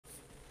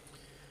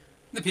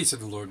The peace of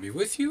the Lord be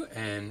with you,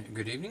 and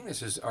good evening.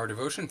 This is our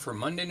devotion for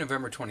Monday,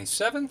 November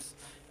 27th,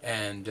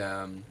 and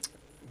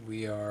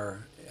we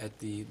are at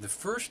the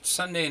first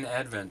Sunday in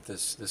Advent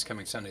this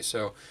coming Sunday.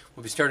 So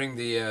we'll be starting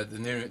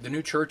the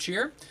new church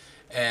year,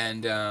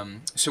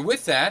 and so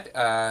with that,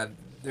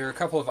 there are a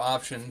couple of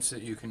options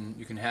that you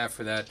can have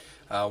for that.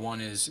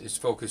 One is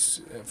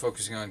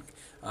focusing on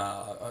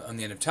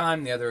the end of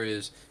time. The other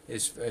is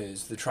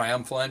the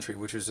triumphal entry,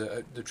 which is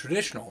the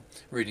traditional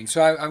reading.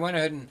 So I went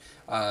ahead and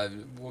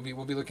we'll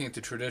be looking at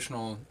the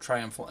traditional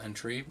triumphal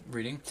entry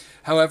reading.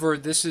 However,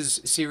 this is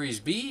Series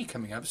B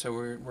coming up, so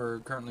we're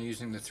currently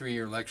using the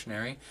 3-year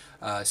lectionary.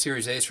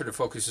 Series A sort of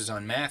focuses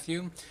on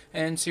Matthew,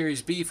 and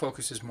Series B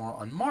focuses more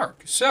on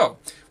Mark. So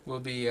we'll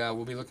be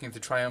looking at the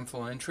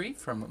triumphal entry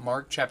from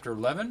Mark chapter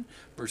 11,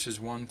 verses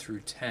 1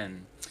 through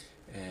 10,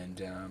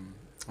 and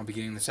I'll be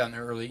getting this out in the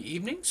early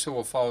evening, so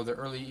we'll follow the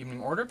early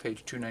evening order,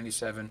 page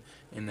 297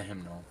 in the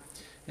hymnal.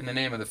 In the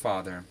name of the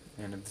Father,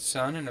 and of the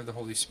Son, and of the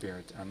Holy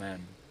Spirit.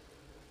 Amen.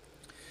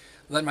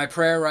 Let my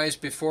prayer rise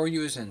before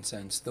you as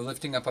incense, the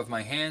lifting up of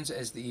my hands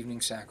as the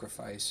evening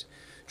sacrifice.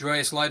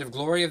 Joyous light of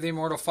glory of the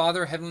immortal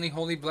Father, heavenly,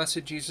 holy,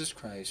 blessed Jesus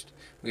Christ,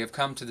 we have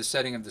come to the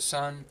setting of the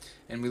sun,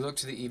 and we look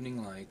to the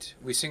evening light.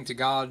 We sing to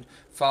God,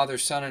 Father,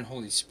 Son, and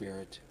Holy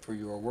Spirit, for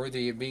you are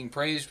worthy of being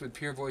praised with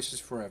pure voices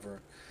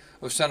forever.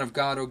 O Son of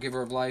God, O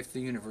Giver of life,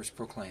 the universe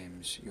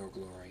proclaims your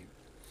glory.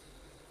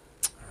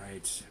 All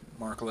right,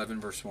 Mark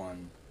 11, verse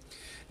 1.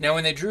 Now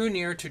when they drew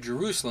near to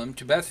Jerusalem,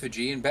 to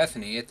Bethphage and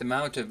Bethany at the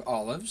Mount of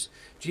Olives,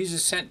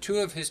 Jesus sent 2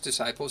 of his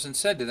disciples and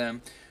said to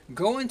them,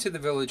 Go into the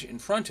village in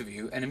front of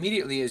you, and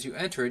immediately as you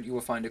enter it you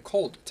will find a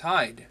colt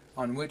tied,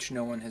 on which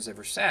no one has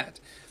ever sat.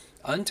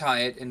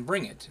 Untie it and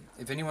bring it.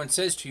 If anyone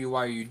says to you,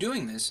 Why are you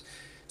doing this?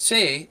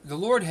 Say, The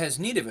Lord has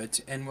need of it,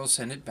 and will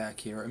send it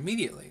back here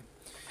immediately.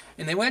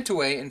 And they went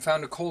away and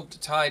found a colt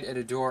tied at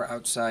a door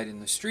outside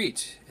in the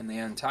street, and they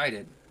untied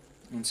it.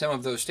 And some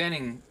of those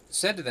standing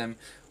said to them,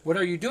 What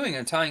are you doing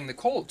untying the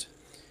colt?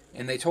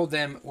 And they told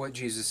them what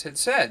Jesus had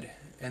said,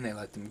 and they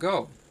let them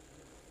go.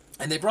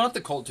 And they brought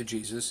the colt to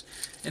Jesus,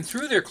 and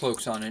threw their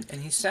cloaks on it,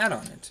 and he sat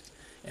on it.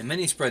 And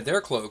many spread their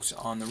cloaks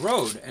on the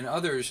road, and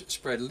others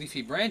spread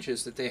leafy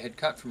branches that they had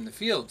cut from the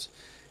fields.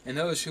 And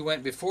those who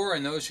went before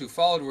and those who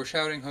followed were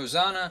shouting,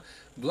 Hosanna!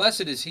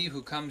 Blessed is he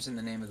who comes in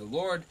the name of the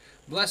Lord.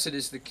 Blessed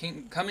is the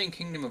coming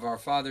kingdom of our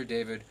father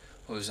David.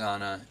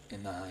 Hosanna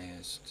in the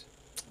highest.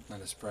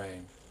 Let us pray.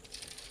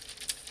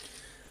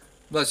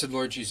 Blessed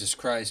Lord Jesus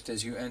Christ,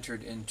 as you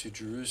entered into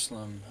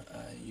Jerusalem,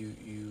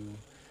 you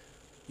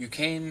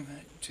came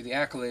to the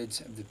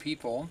accolades of the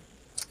people,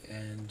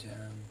 and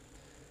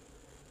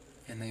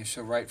they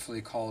so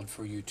rightfully called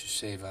for you to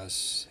save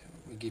us.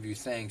 We give you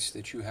thanks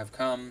that you have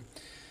come,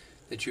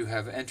 that you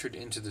have entered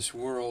into this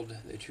world,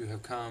 that you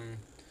have come,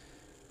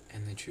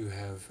 and that you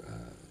have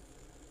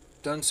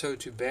done so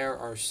to bear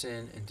our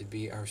sin and to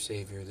be our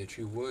Savior, that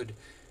you would,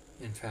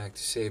 in fact,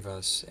 save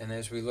us. And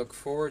as we look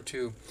forward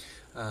to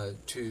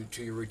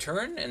your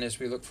return, and as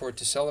we look forward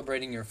to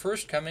celebrating your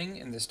first coming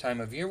in this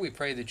time of year, we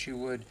pray that you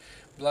would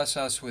bless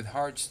us with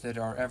hearts that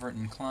are ever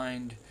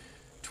inclined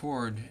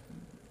toward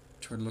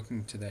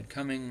looking to that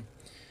coming,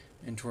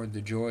 and toward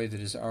the joy that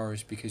is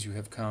ours because you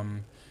have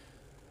come,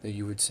 that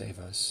you would save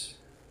us.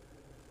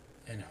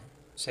 And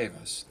save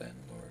us then,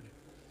 Lord,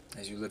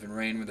 as you live and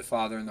reign with the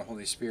Father and the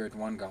Holy Spirit,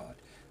 one God,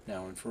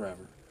 now and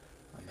forever.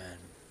 Amen.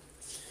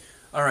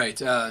 All right,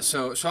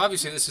 so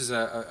obviously this is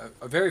a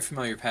very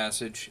familiar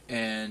passage,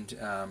 and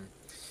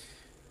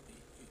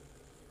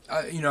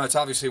it's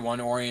obviously one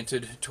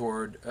oriented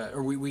toward,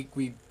 or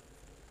we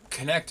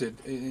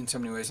connected in so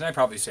many ways. And I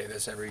probably say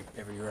this every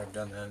year I've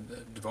done the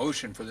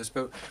devotion for this,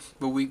 but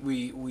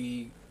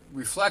we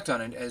reflect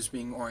on it as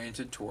being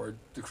oriented toward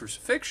the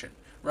crucifixion,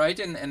 right?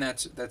 And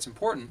that's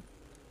important.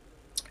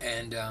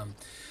 And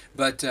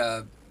but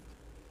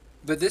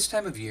this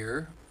time of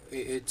year,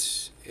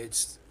 it's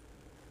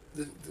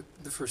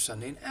the first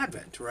Sunday in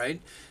Advent,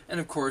 right? And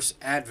of course,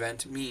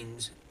 Advent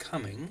means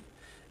coming,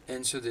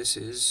 and so this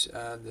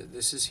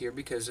is here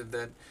because of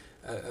that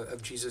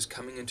of Jesus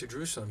coming into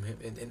Jerusalem,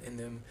 and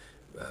then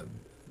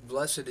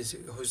blessed is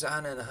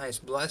Hosanna in the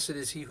highest. Blessed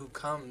is he who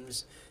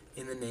comes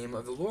in the name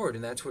of the Lord,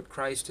 and that's what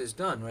Christ has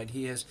done, right?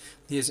 He has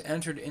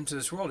entered into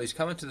this world. He's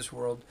come into this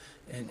world,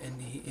 and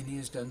he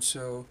has done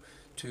so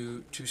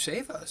to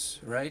save us,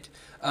 right?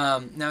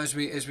 Now, as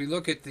we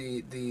look at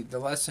the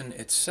lesson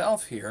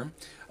itself here,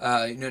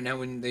 now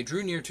when they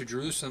drew near to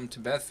Jerusalem, to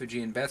Bethphage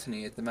and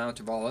Bethany at the Mount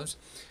of Olives,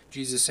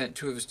 Jesus sent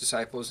 2 of his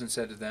disciples and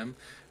said to them,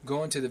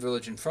 Go into the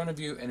village in front of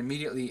you, and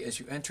immediately as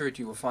you enter it,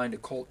 you will find a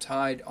colt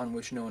tied on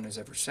which no one has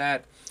ever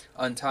sat.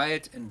 Untie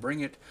it and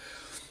bring it.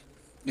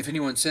 If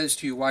anyone says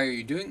to you, Why are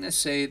you doing this?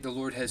 Say, The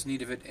Lord has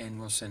need of it, and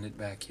will send it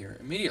back here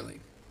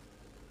immediately.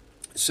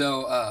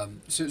 So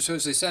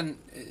as they send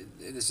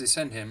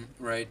him,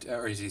 right,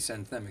 or as he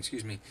sends them,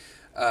 excuse me,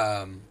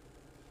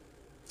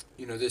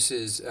 this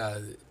is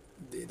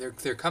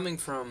they're coming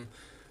from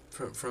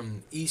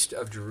east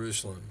of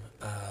Jerusalem.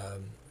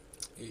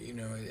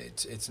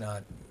 It's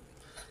not.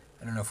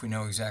 I don't know if we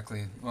know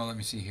exactly. Well, let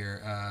me see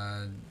here.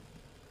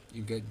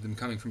 you get them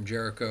coming from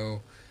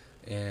Jericho,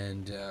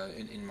 and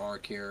in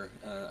Mark here,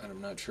 and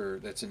I'm not sure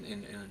that's in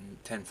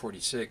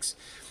 1046.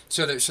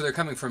 So they're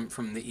coming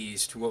from the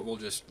east.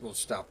 We'll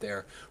stop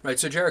there, right?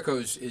 So Jericho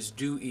is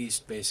due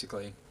east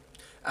basically,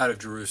 out of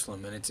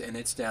Jerusalem, and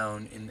it's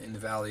down in the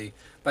valley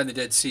by the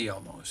Dead Sea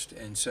almost.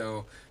 And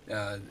so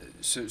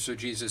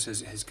Jesus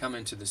has come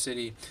into the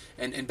city,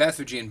 and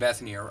Bethphage and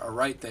Bethany are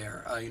right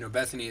there.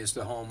 Bethany is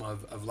the home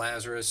of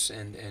Lazarus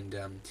and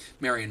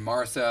Mary and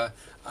Martha.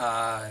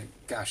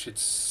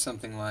 It's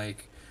something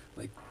like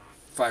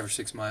 5 or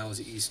 6 miles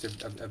east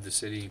of the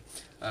city,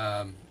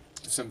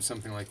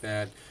 something like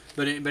that.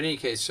 But in any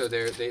case, so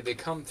they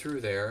come through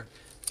there,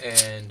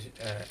 and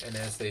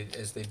as they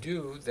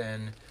do,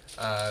 then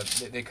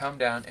they come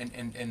down,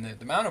 and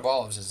the Mount of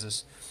Olives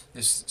is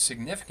this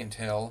significant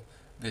hill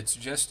that's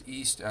just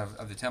east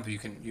of the temple. I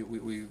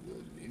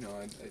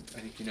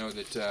think you know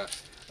that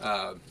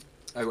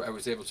I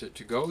was able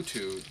to go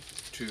to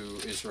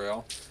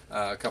Israel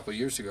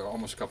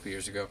almost a couple of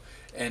years ago,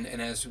 and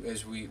as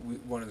we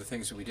one of the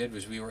things that we did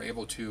was we were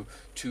able to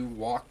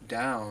walk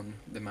down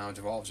the Mount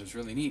of Olives. It was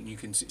really neat, and you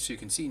can see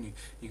and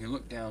you can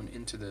look down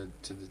into the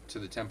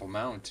Temple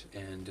Mount,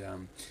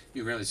 and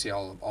you really see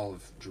all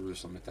of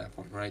Jerusalem at that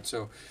point, right?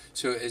 So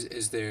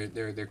as they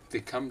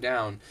come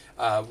down,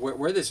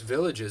 where this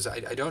village is,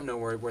 I don't know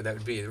where that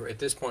would be at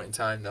this point in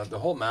time. The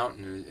whole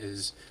mountain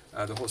is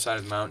the whole side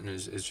of the mountain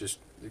is just,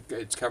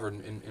 it's covered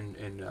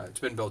in it's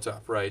been built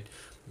up, right?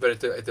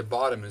 But at the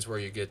bottom is where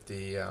you get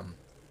the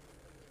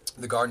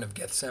Garden of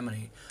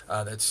Gethsemane.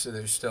 They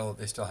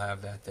still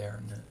have that there,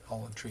 and the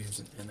olive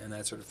trees and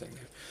that sort of thing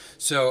there.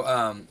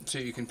 So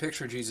you can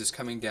picture Jesus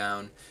coming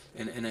down,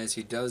 and as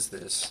he does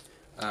this.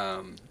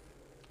 Sorry,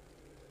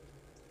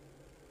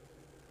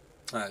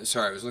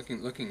 I was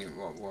looking at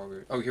while we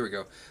were. Oh, here we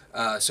go.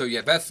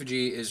 Bethphage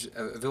is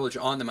a village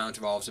on the Mount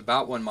of Olives,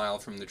 about 1 mile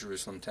from the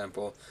Jerusalem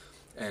temple,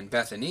 and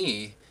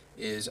Bethany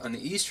is on the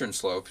eastern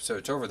slope, so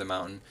it's over the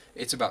mountain.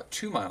 It's about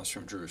 2 miles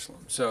from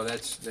Jerusalem. So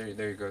that's there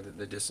you go,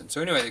 the distance.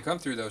 So anyway, they come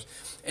through those,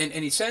 and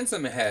he sends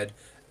them ahead,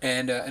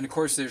 and of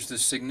course there's the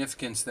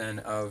significance then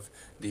of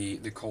the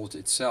colt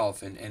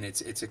itself, and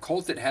it's a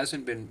colt that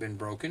hasn't been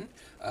broken.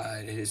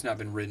 It has not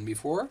been ridden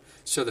before.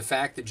 So the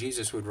fact that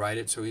Jesus would ride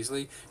it so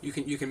easily, you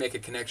can make a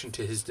connection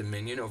to his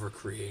dominion over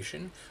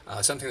creation,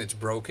 something that's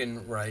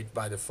broken, right,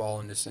 by the fall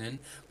into sin.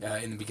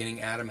 In the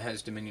beginning, Adam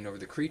has dominion over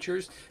the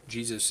creatures.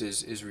 Jesus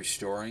is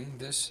restoring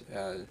this.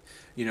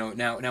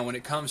 Now when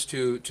it comes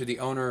to the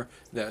owner,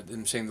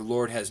 them saying the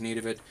Lord has need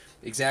of it,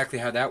 exactly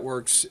how that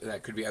works,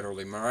 that could be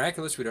utterly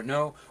miraculous. We don't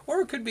know, or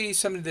it could be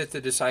something that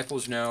the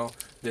disciples know,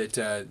 that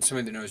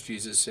somebody that knows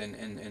Jesus,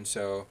 and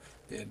so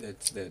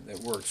that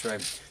works,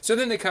 right? So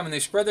then they come and they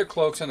spread their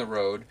cloaks on the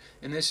road,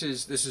 and this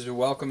is a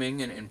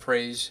welcoming and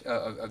praise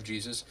of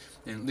Jesus,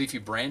 and leafy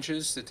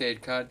branches that they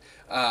had cut.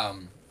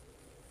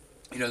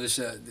 This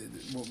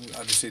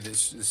obviously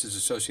this is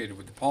associated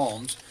with the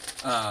palms,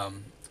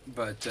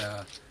 but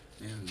I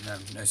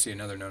see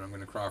another note I'm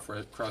going to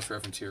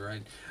cross-reference here,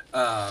 right?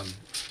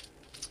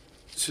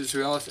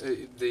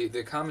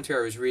 The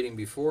commentary I was reading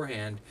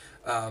beforehand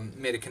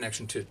made a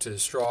connection to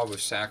straw with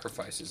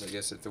sacrifices. I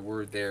guess that the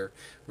word there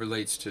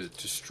relates to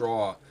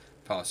straw,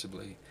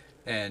 possibly.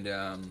 And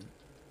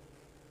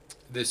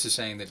this is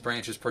saying that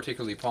branches,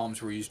 particularly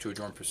palms, were used to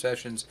adorn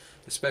processions,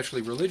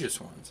 especially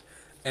religious ones.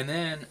 And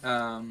then,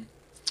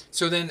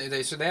 so they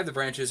have the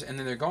branches, and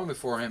then they're going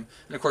before him.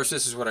 And of course,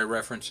 this is what I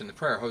referenced in the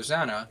prayer: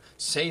 Hosanna,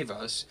 save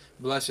us!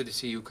 Blessed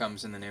is he who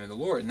comes in the name of the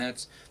Lord. And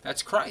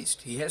that's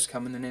Christ. He has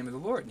come in the name of the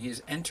Lord, and he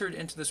has entered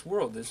into this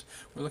world.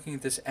 We're looking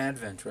at this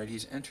Advent, right?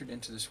 He's entered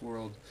into this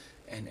world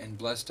and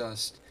blessed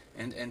us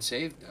and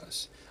saved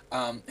us.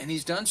 And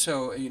he's done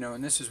so,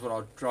 and this is what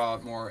I'll draw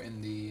out more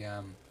in the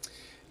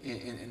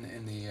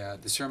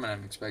the sermon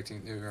I'm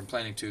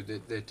planning to,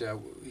 that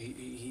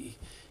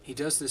he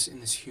does this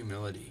in this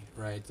humility,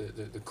 right?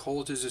 The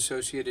colt is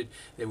associated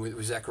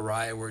with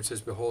Zechariah, where it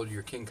says, "Behold,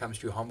 your king comes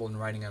to you humble and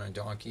riding on a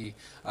donkey."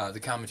 The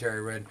commentary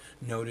I read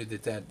noted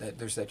that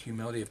there's that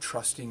humility of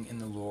trusting in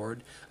the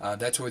Lord.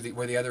 That's where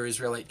the other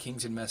Israelite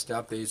kings had messed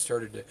up. They had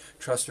started to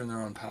trust in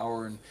their own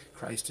power, and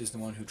Christ is the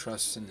one who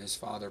trusts in his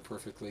Father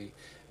perfectly.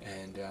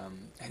 And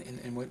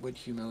what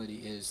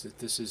humility is, that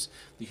this is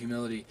the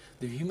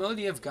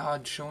humility of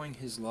God showing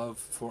his love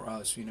for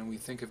us. We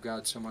think of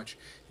God so much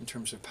in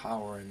terms of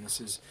power, and this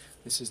is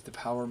the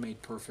power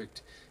made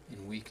perfect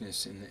in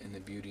weakness, in the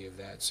beauty of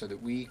that, so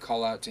that we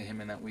call out to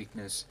him in that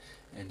weakness,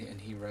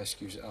 and he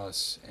rescues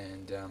us.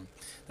 And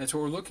that's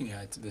what we're looking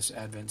at this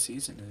Advent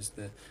season, is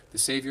the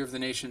Savior of the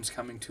nations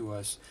coming to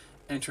us,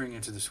 entering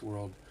into this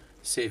world,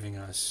 saving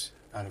us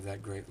out of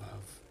that great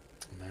love.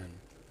 Amen.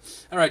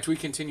 All right, we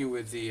continue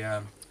with the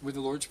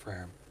Lord's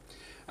Prayer.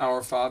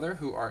 Our Father,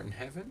 who art in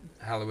heaven,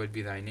 hallowed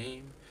be thy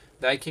name.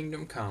 Thy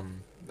kingdom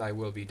come, thy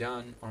will be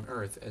done, on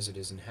earth as it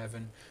is in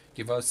heaven.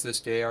 Give us this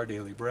day our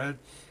daily bread,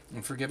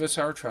 and forgive us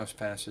our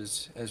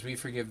trespasses, as we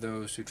forgive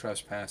those who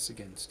trespass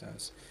against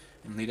us.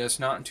 And lead us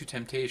not into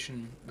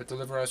temptation, but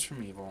deliver us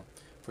from evil.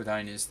 For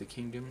thine is the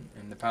kingdom,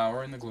 and the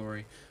power, and the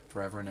glory,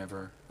 forever and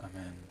ever.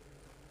 Amen.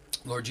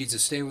 Lord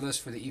Jesus, stay with us,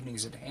 for the evening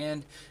is at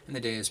hand and the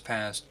day is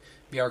past.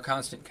 Be our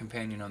constant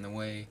companion on the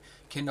way.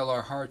 Kindle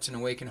our hearts and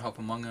awaken hope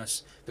among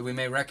us, that we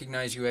may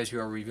recognize you as you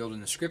are revealed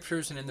in the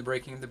Scriptures and in the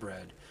breaking of the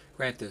bread.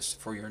 Grant this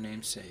for your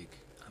name's sake.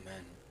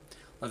 Amen.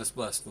 Let us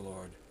bless the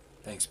Lord.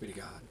 Thanks be to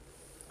God.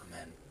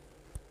 Amen.